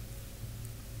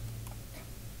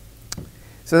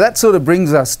 So that sort of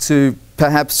brings us to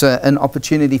perhaps an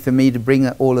opportunity for me to bring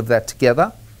all of that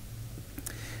together.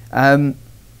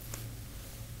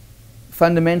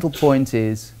 Fundamental point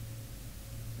is,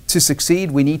 to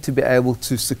succeed, we need to be able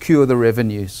to secure the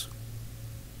revenues.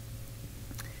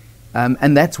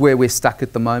 And that's where we're stuck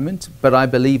at the moment, but I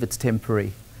believe it's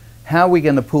temporary. How we're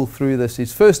going to pull through this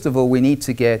is, first of all, we need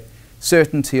to get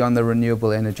certainty on the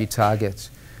renewable energy target.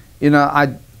 You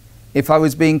know, if I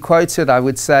was being quoted, I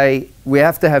would say we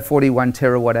have to have 41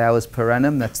 terawatt hours per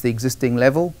annum. That's the existing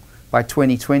level by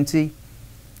 2020.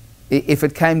 If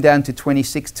it came down to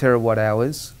 26 terawatt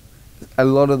hours, a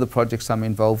lot of the projects I'm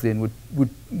involved in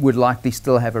would likely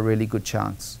still have a really good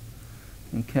chance.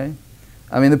 Okay?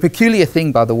 I mean, the peculiar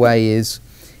thing, by the way, is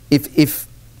if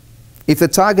the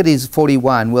target is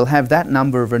 41, we'll have that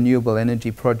number of renewable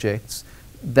energy projects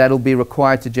that'll be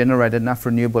required to generate enough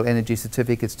renewable energy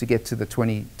certificates to get to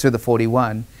the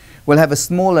 41. We'll have a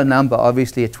smaller number,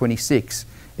 obviously, at 26.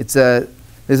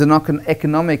 There's an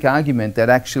economic argument that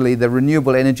actually the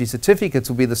renewable energy certificates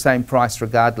will be the same price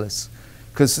regardless,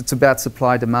 because it's about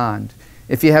supply-demand.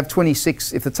 If you have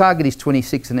 26, if the target is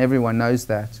 26 and everyone knows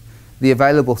that, the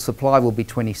available supply will be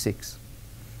 26.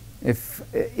 If,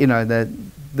 you know,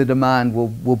 the demand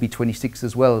will be 26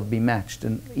 as well, it'll be matched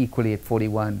and equally at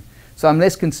 41. So I'm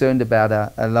less concerned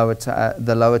about the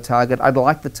lower target. I'd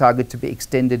like the target to be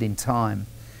extended in time.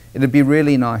 It'd be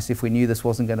really nice if we knew this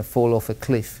wasn't going to fall off a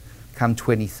cliff come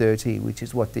 2030, which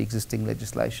is what the existing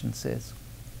legislation says.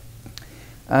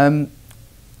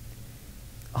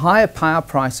 Higher power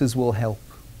prices will help.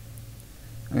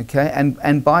 Okay,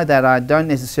 and by that I don't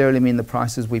necessarily mean the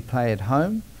prices we pay at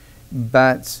home,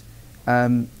 but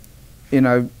you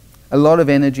know, a lot of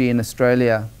energy in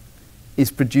Australia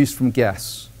is produced from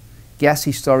gas. Gas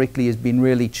historically has been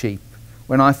really cheap.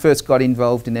 When I first got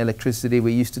involved in electricity,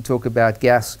 we used to talk about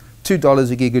gas,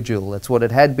 $2 a gigajoule. That's what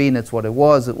it had been, it's what it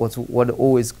was what it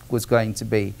always was going to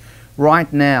be.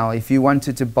 Right now, if you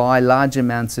wanted to buy large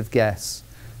amounts of gas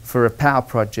for a power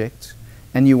project,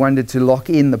 and you wanted to lock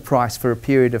in the price for a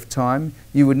period of time,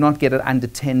 you would not get it under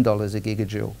 $10 a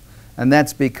gigajoule. And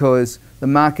that's because the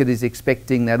market is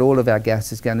expecting that all of our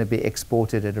gas is going to be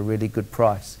exported at a really good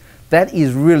price. That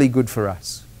is really good for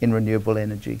us in renewable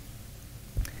energy.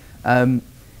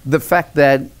 The fact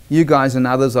that you guys and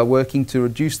others are working to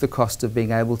reduce the cost of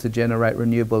being able to generate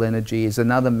renewable energy is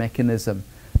another mechanism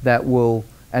that will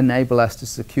enable us to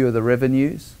secure the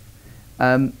revenues.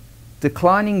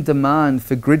 Declining demand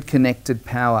for grid-connected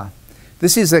power.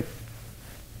 This is a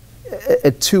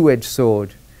two-edged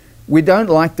sword. We don't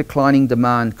like declining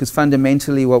demand because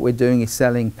fundamentally what we're doing is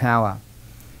selling power.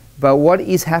 But what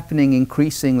is happening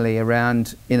increasingly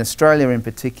around, in Australia in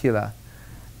particular,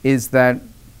 is that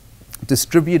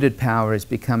distributed power is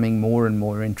becoming more and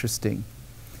more interesting.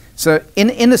 So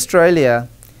in Australia,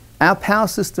 our power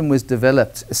system was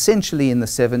developed essentially in the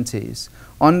 70s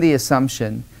on the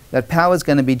assumption that power is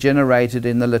going to be generated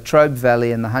in the Latrobe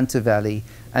Valley and the Hunter Valley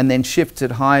and then shipped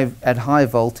at high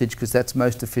voltage because that's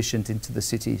most efficient into the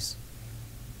cities.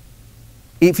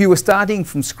 If you were starting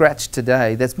from scratch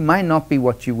today, that may not be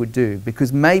what you would do,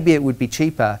 because maybe it would be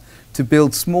cheaper to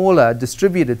build smaller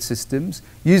distributed systems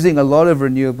using a lot of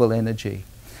renewable energy.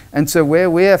 And so where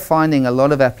we're finding a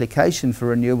lot of application for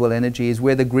renewable energy is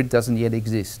where the grid doesn't yet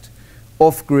exist,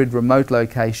 off-grid remote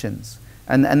locations,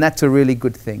 and that's a really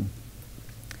good thing.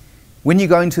 When you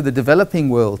go into the developing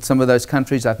world, some of those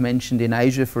countries I've mentioned in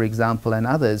Asia, for example, and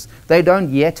others, they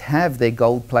don't yet have their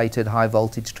gold-plated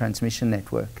high-voltage transmission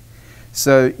network.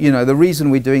 So, you know, the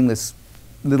reason we're doing this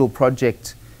little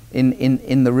project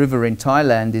in the river in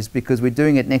Thailand is because we're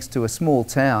doing it next to a small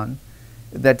town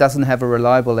that doesn't have a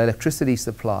reliable electricity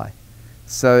supply.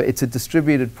 So it's a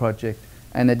distributed project,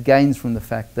 and it gains from the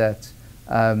fact that,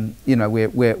 you know,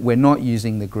 we're not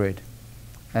using the grid.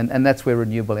 And that's where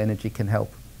renewable energy can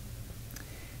help.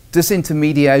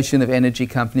 Disintermediation of energy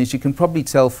companies, you can probably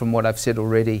tell from what I've said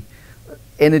already.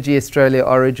 Energy Australia,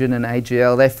 Origin and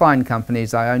AGL, they're fine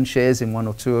companies. I own shares in one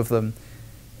or two of them.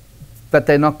 But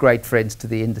they're not great friends to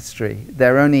the industry.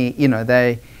 They're only, you know,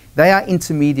 they are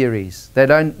intermediaries. They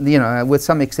don't, you know, with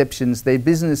some exceptions, their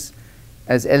business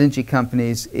as energy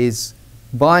companies is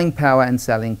buying power and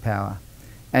selling power.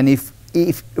 And if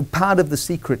part of the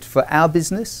secret for our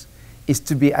business is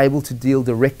to be able to deal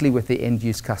directly with the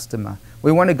end-use customer.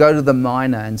 We want to go to the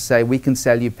miner and say, we can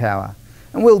sell you power.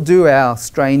 And we'll do our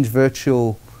strange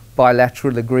virtual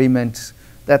bilateral agreement.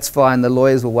 That's fine. The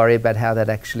lawyers will worry about how that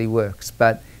actually works.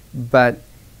 But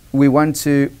we want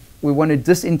to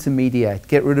disintermediate,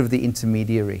 get rid of the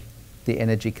intermediary, the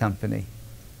energy company.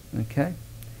 Okay?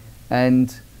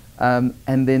 And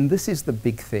then this is the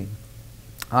big thing.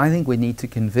 I think we need to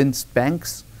convince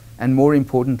banks and, more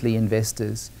importantly,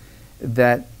 investors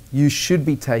that you should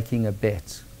be taking a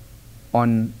bet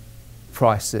on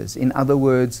prices. In other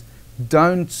words,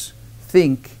 don't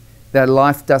think that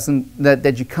life doesn't,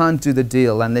 that you can't do the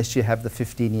deal unless you have the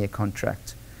 15-year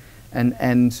contract.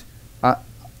 And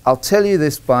I'll tell you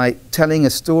this by telling a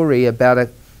story about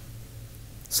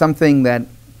something that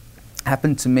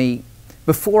happened to me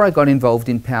before I got involved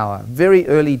in power. Very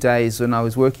early days when I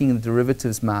was working in the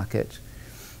derivatives market,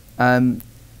 I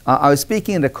was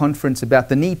speaking at a conference about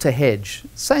the need to hedge.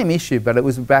 Same issue, but it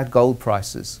was about gold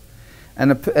prices.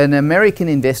 And an American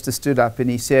investor stood up and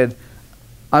he said,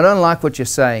 "I don't like what you're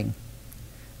saying."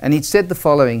 And he said the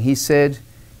following. He said,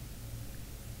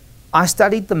 "I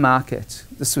studied the market."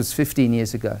 This was 15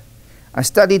 years ago. "I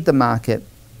studied the market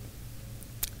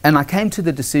and I came to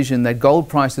the decision that gold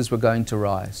prices were going to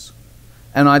rise.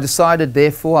 And I decided,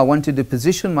 therefore, I wanted to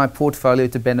position my portfolio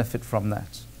to benefit from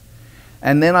that.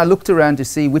 And then I looked around to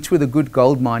see which were the good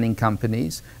gold mining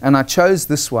companies, and I chose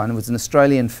this one. It was an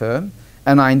Australian firm,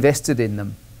 and I invested in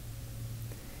them.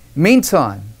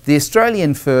 Meantime, the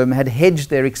Australian firm had hedged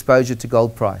their exposure to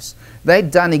gold price.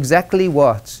 They'd done exactly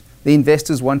what the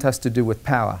investors want us to do with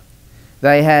power.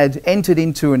 They had entered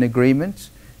into an agreement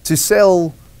to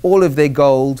sell all of their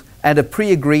gold at a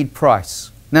pre-agreed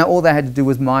price. Now all they had to do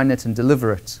was mine it and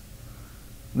deliver it.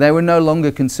 They were no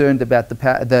longer concerned about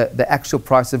the actual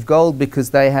price of gold because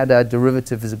they had a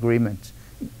derivatives agreement,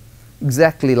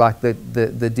 exactly like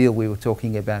the deal we were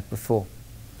talking about before.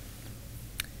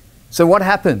 So what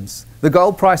happens? The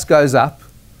gold price goes up.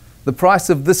 The price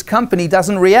of this company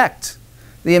doesn't react.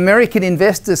 The American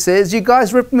investor says, "You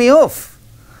guys ripped me off.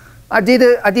 I did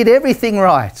everything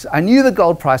right. I knew the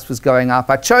gold price was going up.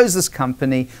 I chose this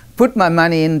company, put my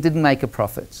money in, didn't make a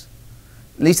profit."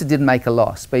 At least it didn't make a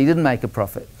loss, but he didn't make a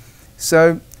profit.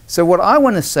 So what I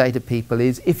want to say to people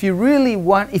is, if you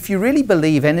really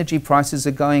believe energy prices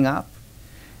are going up,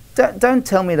 don't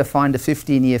tell me to find a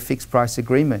 15-year fixed price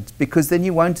agreement, because then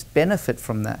you won't benefit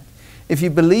from that. If you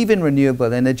believe in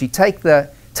renewable energy, take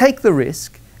the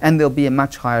risk, and there'll be a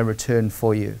much higher return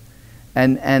for you.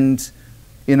 And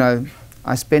you know,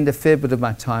 I spend a fair bit of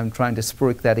my time trying to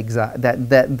spruik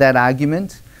that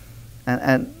argument,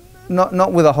 and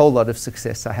not with a whole lot of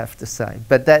success, I have to say.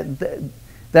 But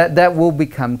that will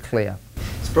become clear.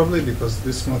 It's probably because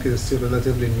this market is still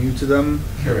relatively new to them.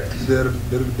 Correct.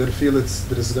 They feel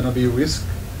there is going to be risk.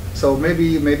 So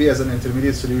maybe as an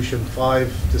intermediate solution,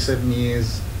 5 to 7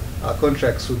 years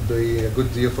contracts would be a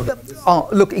good deal for them. Oh,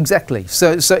 look, exactly.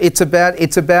 So it's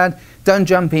about don't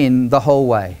jump in the whole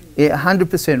way.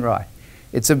 100% right.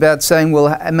 It's about saying,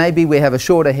 well, maybe we have a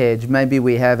shorter hedge, maybe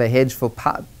we have a hedge for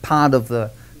part of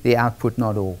the output,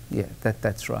 not all. Yeah,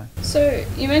 that's right. So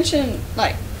you mentioned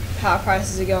like power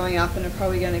prices are going up and are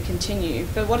probably going to continue,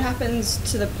 but what happens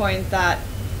to the point that,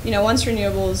 you know, once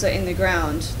renewables are in the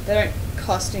ground, they don't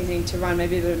cost anything to run,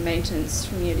 maybe a bit of maintenance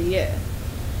from year to year.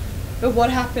 But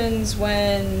what happens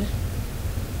when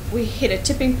we hit a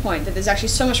tipping point that there's actually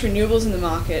so much renewables in the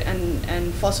market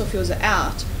and fossil fuels are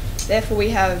out, therefore we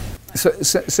have... So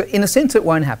in a sense it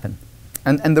won't happen.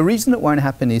 And the reason it won't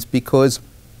happen is because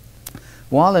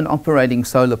while an operating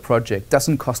solar project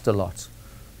doesn't cost a lot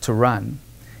to run,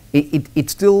 it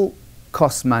still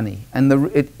costs money, and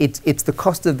it's the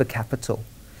cost of the capital.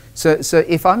 So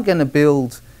if I'm going to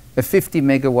build a 50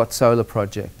 megawatt solar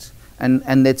project,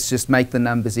 and let's just make the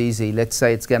numbers easy, let's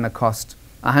say it's going to cost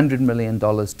 $100 million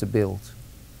to build.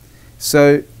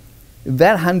 So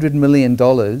that $100 million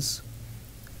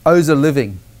owes a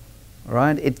living,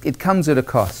 right? It comes at a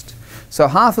cost. So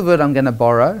half of it I'm going to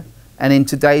borrow, and in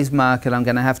today's market I'm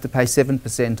going to have to pay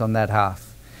 7% on that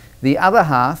half. The other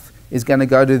half is going to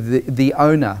go to the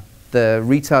owner, the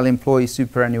Retail Employee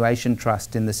Superannuation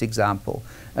Trust in this example,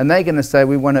 and they're going to say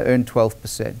we want to earn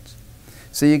 12%.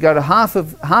 So you go to half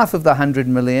of the 100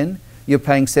 million, you're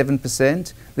paying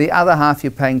 7%. The other half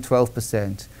you're paying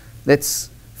 12%. Let's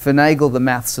finagle the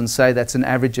maths and say that's an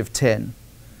average of 10.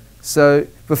 So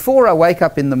before I wake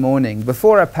up in the morning,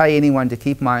 before I pay anyone to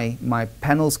keep my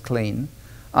panels clean,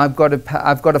 I've got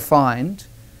to find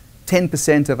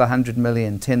 10% of 100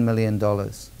 million, $10 million,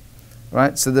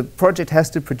 right? So the project has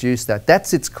to produce that.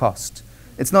 That's its cost.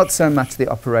 It's not so much the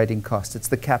operating cost, it's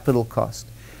the capital cost.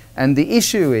 And the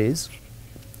issue is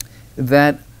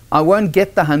that I won't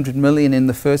get the 100 million in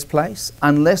the first place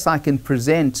unless I can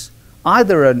present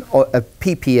either a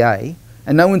PPA,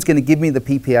 and no one's going to give me the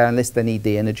PPA unless they need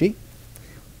the energy,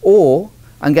 or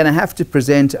I'm going to have to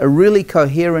present a really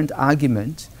coherent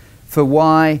argument for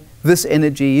why this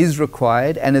energy is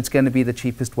required and it's going to be the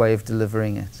cheapest way of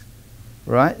delivering it.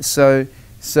 right? So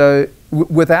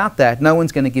without that, no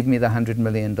one's going to give me the $100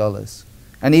 million.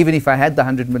 And even if I had the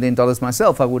 $100 million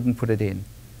myself, I wouldn't put it in.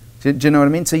 Do you know what I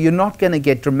mean? So you're not going to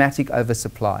get dramatic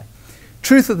oversupply.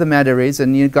 Truth of the matter is,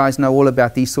 and you guys know all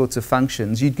about these sorts of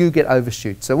functions, you do get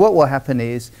overshoot. So what will happen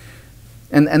is,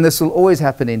 and this will always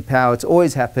happen in power, it's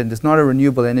always happened, it's not a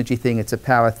renewable energy thing, it's a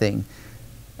power thing.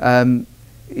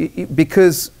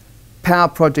 Because power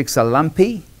projects are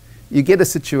lumpy, you get a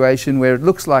situation where it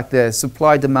looks like the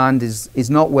supply-demand is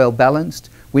not well balanced.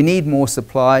 We need more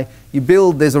supply.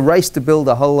 There's a race to build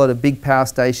a whole lot of big power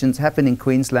stations. Happened in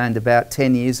Queensland about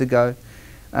 10 years ago.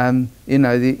 You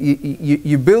know,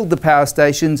 you build the power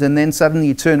stations and then suddenly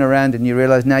you turn around and you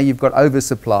realize now you've got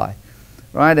oversupply,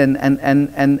 right? And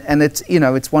it's, you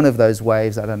know, it's one of those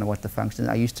waves. I don't know what the function is.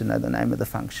 I used to know the name of the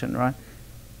function, right?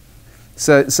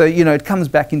 So you know, it comes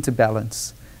back into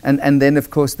balance. And then, of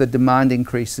course, the demand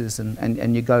increases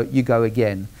and you go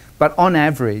again. But on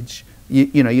average,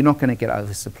 you know, you're not going to get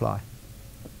oversupply.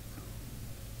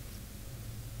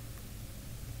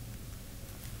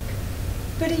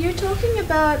 But are you talking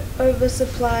about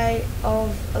oversupply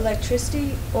of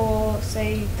electricity or,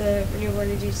 say, the renewable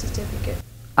energy certificate?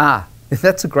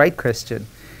 That's a great question.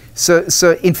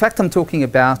 So in fact, I'm talking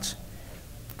about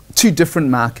two different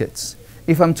markets.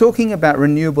 If I'm talking about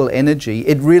renewable energy,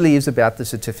 it really is about the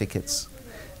certificates.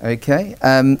 Okay.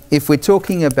 If we're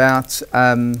talking about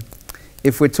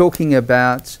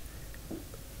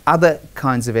other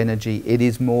kinds of energy, it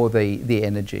is more the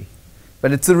energy.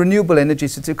 But it's the renewable energy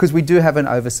certificate because we do have an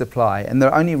oversupply, and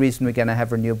the only reason we're going to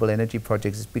have renewable energy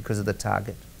projects is because of the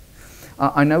target.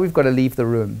 I know we've got to leave the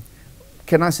room.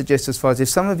 Can I suggest, as far as if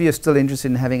some of you are still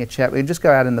interested in having a chat, we can just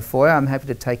go out in the foyer. I'm happy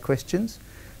to take questions.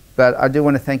 But I do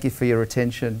want to thank you for your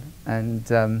attention,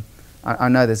 and I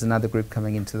know there's another group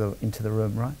coming into the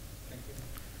room, right?